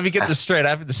 like, wait, let me get this straight. I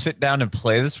have to sit down and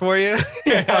play this for you.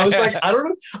 I was like, I don't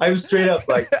know. I was straight up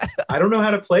like, I don't know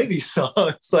how to play these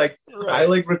songs. Like I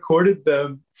like recorded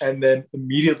them and then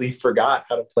immediately forgot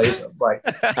how to play them. Like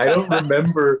I don't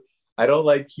remember. I don't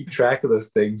like keep track of those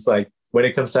things. Like when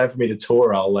it comes time for me to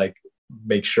tour, I'll like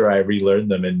make sure I relearn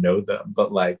them and know them.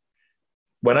 But like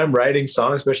when I'm writing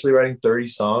songs, especially writing 30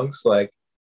 songs, like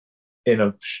in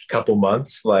a couple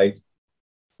months, like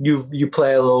you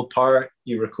play a little part,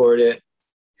 you record it, you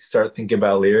start thinking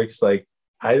about lyrics. Like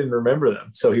I didn't remember them.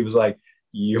 So he was like,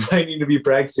 you might need to be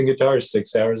practicing guitar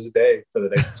 6 hours a day for the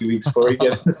next 2 weeks before you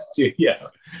get in the studio.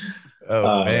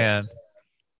 Oh man.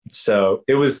 So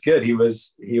it was good. He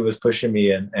was pushing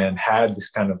me and had this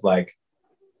kind of like,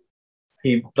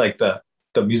 he like the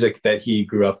music that he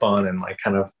grew up on and like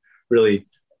kind of really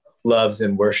loves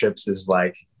and worships is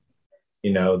like,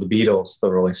 you know, the Beatles, the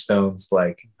Rolling Stones,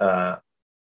 like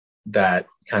that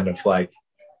kind of like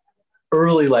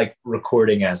early like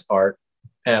recording as art,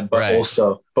 and but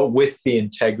with the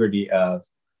integrity of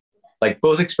like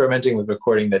both experimenting with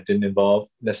recording that didn't involve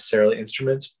necessarily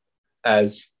instruments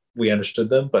as we understood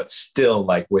them, but still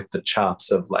like with the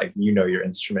chops of like, you know, your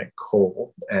instrument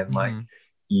cold and like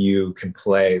you can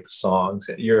play the songs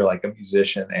and you're like a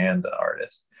musician and an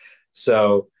artist.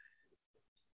 So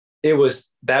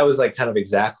that was like kind of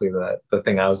exactly the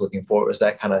thing I was looking for, was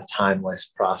that kind of timeless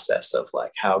process of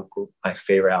like how my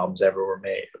favorite albums ever were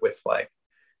made, with like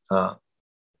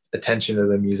attention to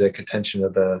the music, attention to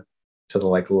the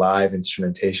like live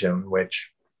instrumentation, which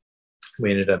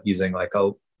we ended up using like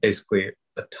basically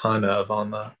a ton of on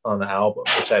the album,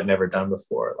 which I'd never done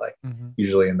before. Like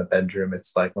usually in the bedroom,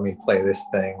 it's like, let me play this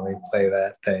thing, let me play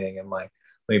that thing, and like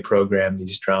let me program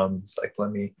these drums, like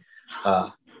let me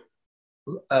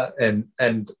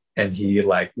and he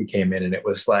like, we came in and it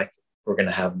was like, we're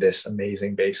gonna have this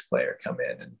amazing bass player come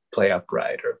in and play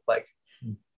upright or like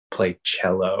play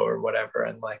cello or whatever,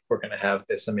 and like we're gonna have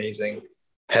this amazing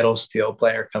pedal steel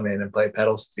player come in and play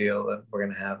pedal steel, and we're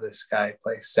gonna have this guy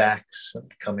play sax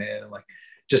and come in, and like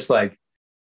just like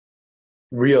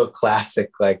real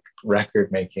classic like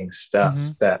record making stuff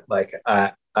that like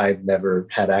I've never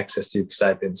had access to because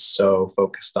I've been so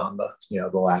focused on the, you know,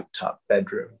 the laptop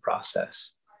bedroom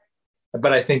process.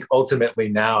 But I think ultimately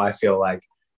now I feel like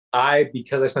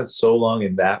because I spent so long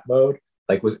in that mode,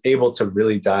 like was able to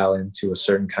really dial into a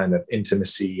certain kind of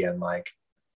intimacy and like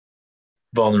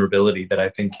vulnerability that I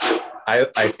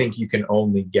think you can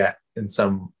only get in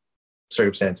some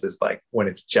circumstances, like when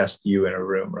it's just you in a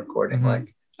room recording.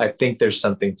 Like I think there's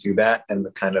something to that, and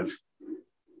the kind of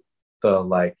the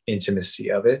like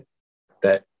intimacy of it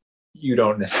that you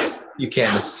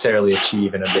can't necessarily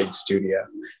achieve in a big studio.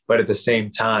 But at the same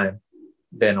time,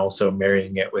 then also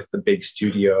marrying it with the big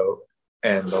studio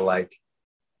and the like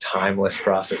timeless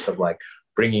process of like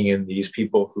bringing in these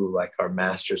people who like are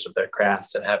masters of their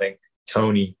crafts, and having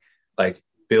Tony like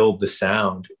build the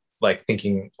sound, like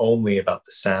thinking only about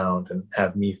the sound, and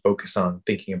have me focus on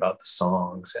thinking about the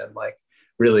songs, and like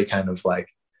really kind of like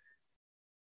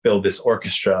build this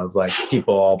orchestra of like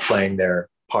people all playing their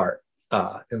part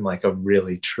in like a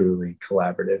really truly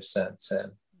collaborative sense.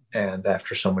 And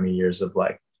after so many years of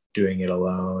like doing it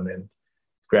alone and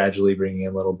gradually bringing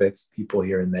in little bits of people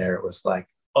here and there, it was like,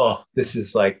 oh, this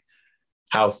is like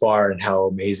how far and how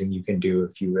amazing you can do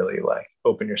if you really like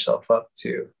open yourself up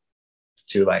to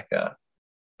like a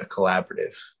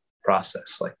collaborative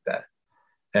process like that.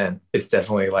 And it's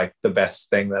definitely like the best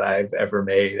thing that I've ever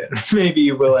made, and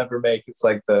maybe will ever make. It's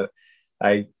like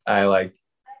I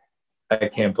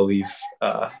can't believe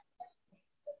that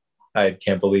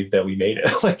we made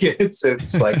it. Like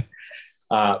it's like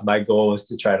my goal is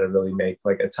to try to really make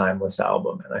like a timeless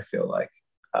album, and I feel like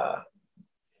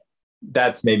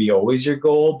that's maybe always your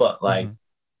goal, but like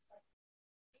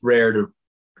rare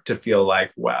to feel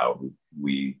like, wow,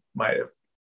 we might have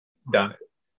done it.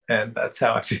 And that's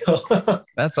how I feel.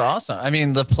 That's awesome. I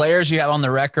mean, the players you have on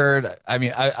the record, I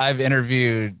mean, I've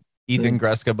interviewed Ethan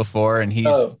Gruska before, and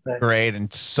he's great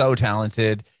and so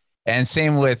talented. And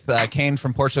same with Kane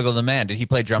from Portugal the Man. Did he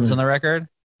play drums on the record?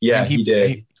 Yeah, he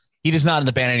did. He is not in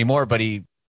the band anymore, but he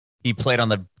played on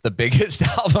the biggest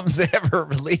albums they ever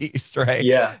released, right?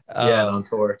 Yeah, on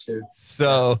tour too.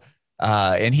 So,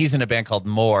 and he's in a band called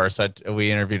More. So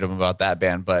we interviewed him about that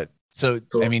band. But so,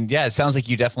 cool. I mean, yeah, it sounds like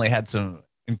you definitely had some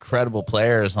incredible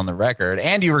players on the record,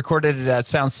 and you recorded it at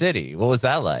Sound City. What was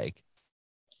that like?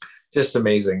 Just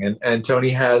amazing. And Tony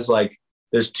has like,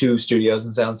 there's 2 studios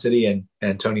in Sound City,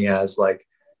 and Tony has like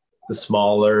the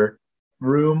smaller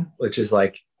room, which is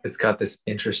like, it's got this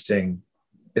interesting,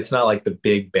 it's not like the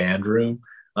big band room.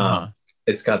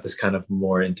 It's got this kind of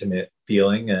more intimate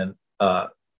feeling,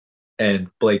 and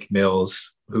Blake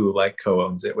Mills, who like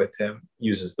co-owns it with him,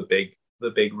 uses the big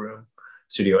room,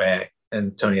 Studio A,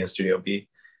 and Tony has Studio B.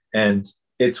 And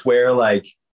it's where like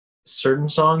certain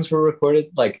songs were recorded.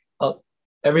 Like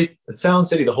Sound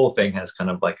City, the whole thing has kind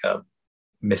of like a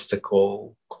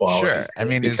mystical quality. Sure. I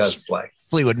mean, because it's like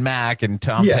Fleetwood Mac and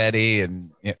Tom Petty and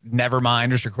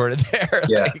Nevermind was recorded there.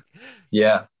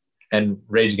 Yeah. And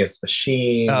Rage Against the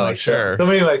Machine. Oh, like, sure. So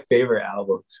many of my favorite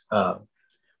albums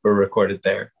were recorded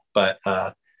there. But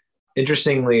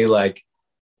interestingly, like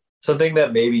something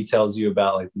that maybe tells you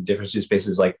about like the difference between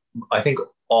spaces, like I think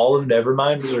all of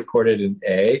Nevermind was recorded in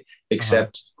A,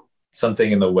 except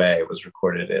Something in the Way was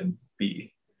recorded in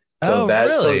B. So that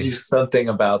tells you something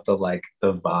about the like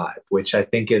the vibe, which I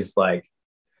think is like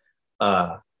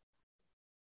like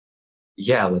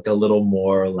a little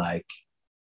more like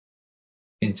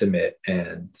intimate,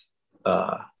 and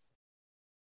I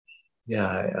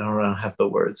don't have the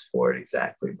words for it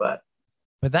exactly, but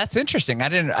that's interesting.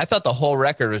 I thought the whole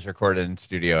record was recorded in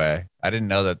Studio A. I didn't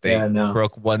know that they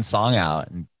broke one song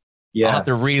out, and I'll have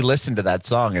to re-listen to that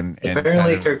song. And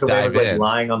apparently Kurt Cobain was like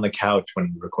lying on the couch when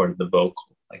he recorded the vocal.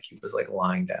 Like he was like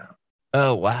lying down.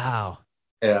 Oh, wow.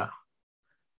 Yeah.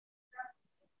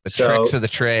 The tricks of the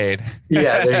trade.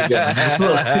 Yeah, there you go. It's a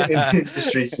little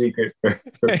industry secret for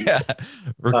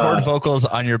record vocals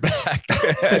on your back.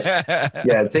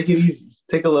 Yeah, take it easy.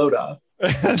 Take a load off.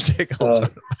 Take a load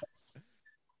off.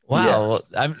 Wow.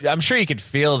 Yeah. I'm sure you could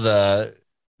feel the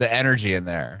energy in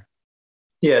there.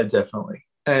 Yeah, definitely.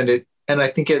 And I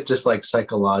think it just like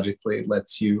psychologically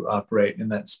lets you operate in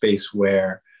that space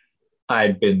where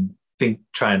I'd been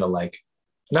trying to like,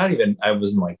 I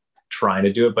wasn't like trying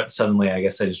to do it, but suddenly I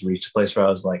guess I just reached a place where I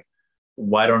was like,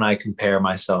 why don't I compare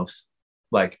myself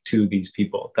like to these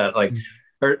people that like,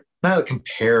 or not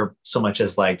compare so much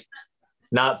as like,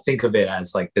 not think of it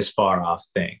as like this far off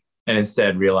thing, and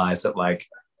instead realize that like,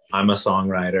 I'm a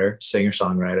songwriter,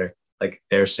 singer-songwriter, like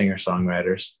they're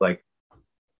singer-songwriters, like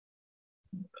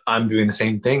I'm doing the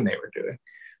same thing they were doing.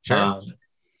 Sure.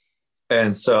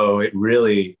 And so it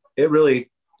really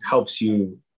helps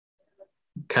you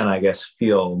kind of, I guess,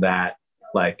 feel that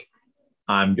like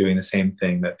I'm doing the same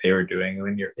thing that they were doing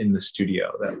when you're in the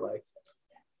studio,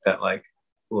 that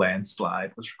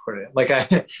Landslide was recorded. Like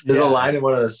there's a line in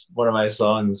one of my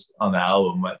songs on the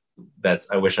album that's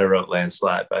I Wish I Wrote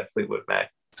Landslide by Fleetwood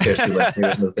Mac. Scarcely left me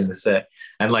with nothing to say.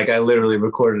 And like I literally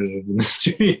recorded it in the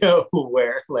studio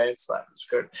where Landslide was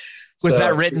recorded. Was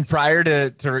that written prior to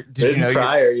did you know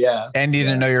prior, yeah. And you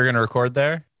didn't know you were going to record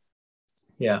there?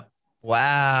 Yeah.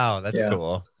 Wow, that's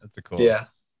cool. That's a cool. Yeah.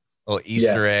 little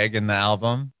Easter egg in the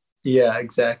album. Yeah,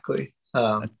 exactly.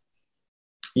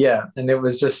 Yeah, and it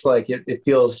was just like it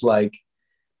feels like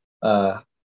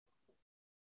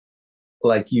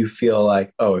you feel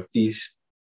like, oh, if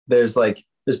there's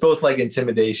both like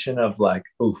intimidation of like,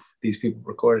 oof, these people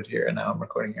recorded here and now I'm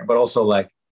recording here, but also like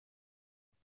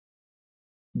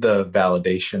the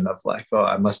validation of like, oh,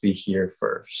 I must be here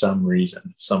for some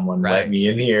reason. Someone let me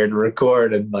in here to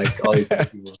record, and like all these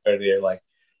people recorded here. Like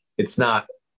it's no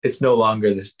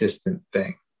longer this distant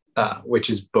thing, which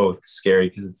is both scary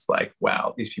because it's like,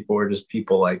 wow, these people were just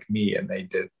people like me, and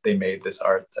they made this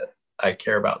art that I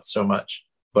care about so much,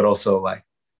 but also like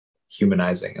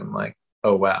humanizing and like,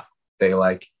 oh wow, they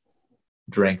like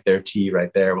drank their tea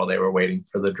right there while they were waiting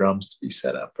for the drums to be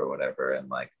set up or whatever, and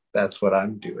like that's what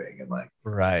I'm doing. And like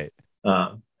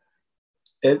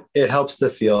it helps to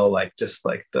feel like just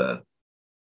like the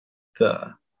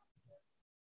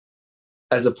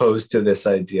as opposed to this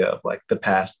idea of like the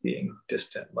past being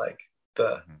distant, like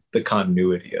the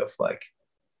continuity of like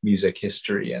music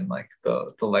history and like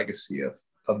the legacy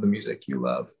of the music you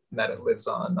love, and that it lives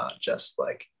on, not just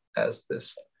like as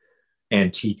this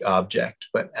antique object,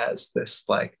 but as this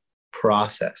like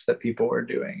process that people were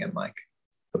doing, and like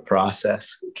the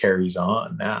process carries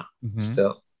on now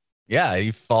still. Yeah,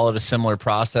 you followed a similar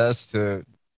process to,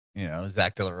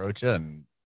 Zach De La Rocha and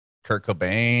Kurt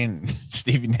Cobain,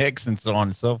 Stevie Nicks, and so on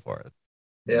and so forth.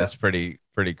 Yeah, that's pretty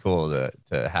cool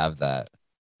to have that.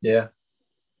 Yeah,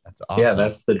 that's awesome. Yeah,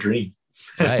 that's the dream.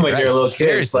 When you're a little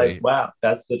kid, it's like, wow,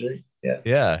 that's the dream.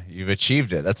 Yeah, you've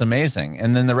achieved it. That's amazing.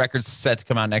 And then the record's set to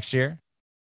come out next year.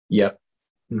 Yep.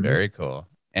 Very cool.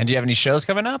 And do you have any shows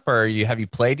coming up, or have you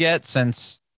played yet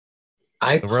since?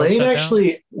 I played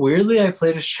actually, weirdly, I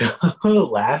played a show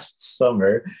last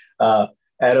summer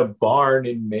at a barn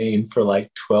in Maine for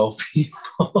like 12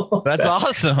 people. That's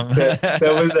awesome.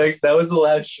 that was the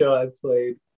last show I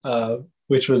played,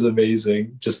 which was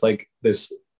amazing. Just like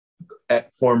this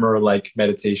former like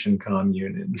meditation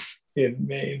commune in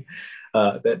Maine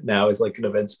that now is like an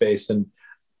event space, and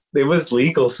it was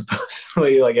legal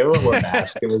supposedly. Like everyone wore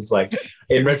masks. It was like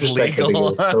in retrospect, I think it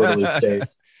was totally safe.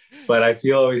 But I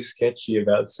feel always sketchy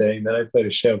about saying that I played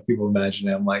a show. People imagine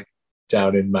I'm like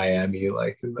down in Miami,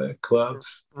 like in the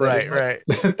clubs. Right.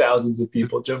 Thousands of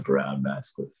people jump around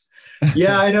maskless.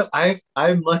 Yeah, I know.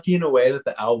 I'm lucky in a way that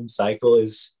the album cycle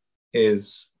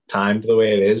is timed the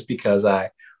way it is, because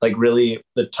I like really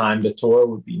the time to tour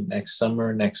would be next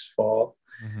summer, next fall,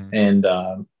 and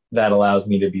that allows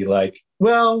me to be like,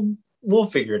 well, we'll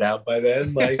figure it out by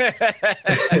then. Like,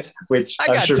 which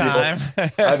I'm sure I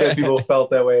bet people felt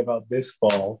that way about this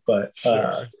fall, but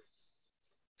sure.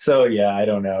 So yeah, I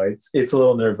don't know. It's a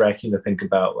little nerve-wracking to think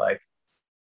about like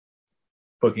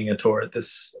booking a tour in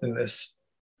this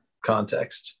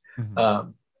context.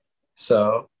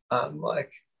 So I'm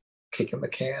like kicking the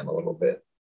can a little bit.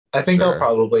 I think I'll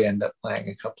probably end up playing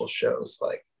a couple shows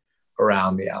like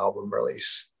around the album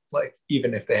release, like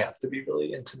even if they have to be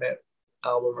really intimate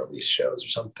album release shows or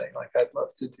something. Like I'd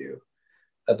love to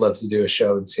do a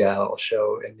show in Seattle, a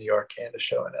show in New York, and a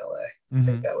show in LA. I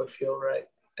think that would feel right.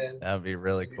 And that would be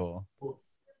really cool.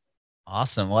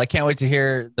 Awesome. Well, I can't wait to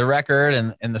hear the record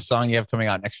and the song you have coming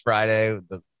out next Friday.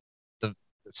 The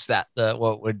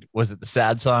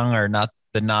sad song, or not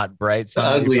the not bright song?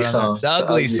 The ugly song. The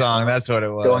ugly song. That's what it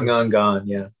was. Going on, gone.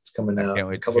 Yeah, it's coming out. I can't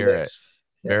wait to hear it.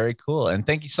 Yeah. Very cool. And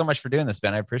thank you so much for doing this,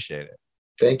 Ben. I appreciate it.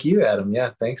 Thank you, Adam.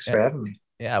 Yeah, thanks for having me.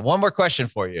 Yeah, one more question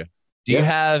for you. Do you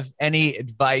have any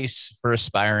advice for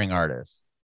aspiring artists?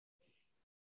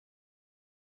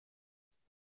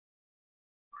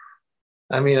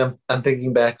 I mean, I'm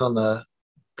thinking back on the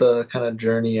kind of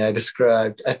journey I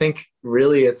described. I think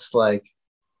really it's like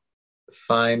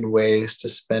find ways to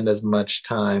spend as much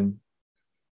time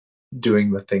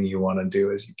doing the thing you want to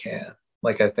do as you can.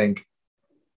 Like, I think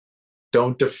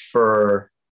don't defer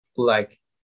like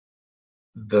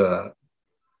the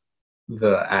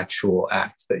actual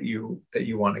act that you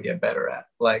want to get better at.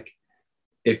 Like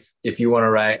if you want to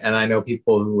write, and I know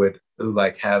people who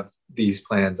like have these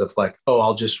plans of like, oh,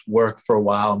 I'll just work for a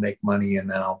while, make money, and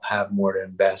then I'll have more to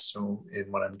invest in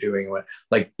what I'm doing.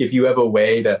 Like if you have a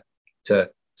way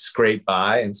to scrape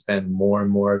by and spend more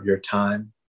and more of your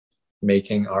time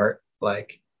making art,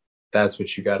 like that's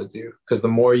what you got to do. Because the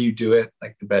more you do it,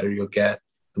 like the better you'll get,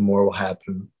 the more will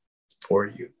happen for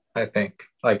you. I think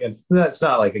like that's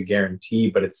not like a guarantee,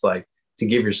 but it's like to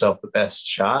give yourself the best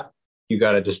shot, you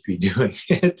got to just be doing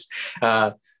it.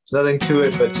 There's nothing to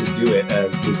it but to do it,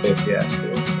 as Lupe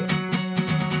Fiasco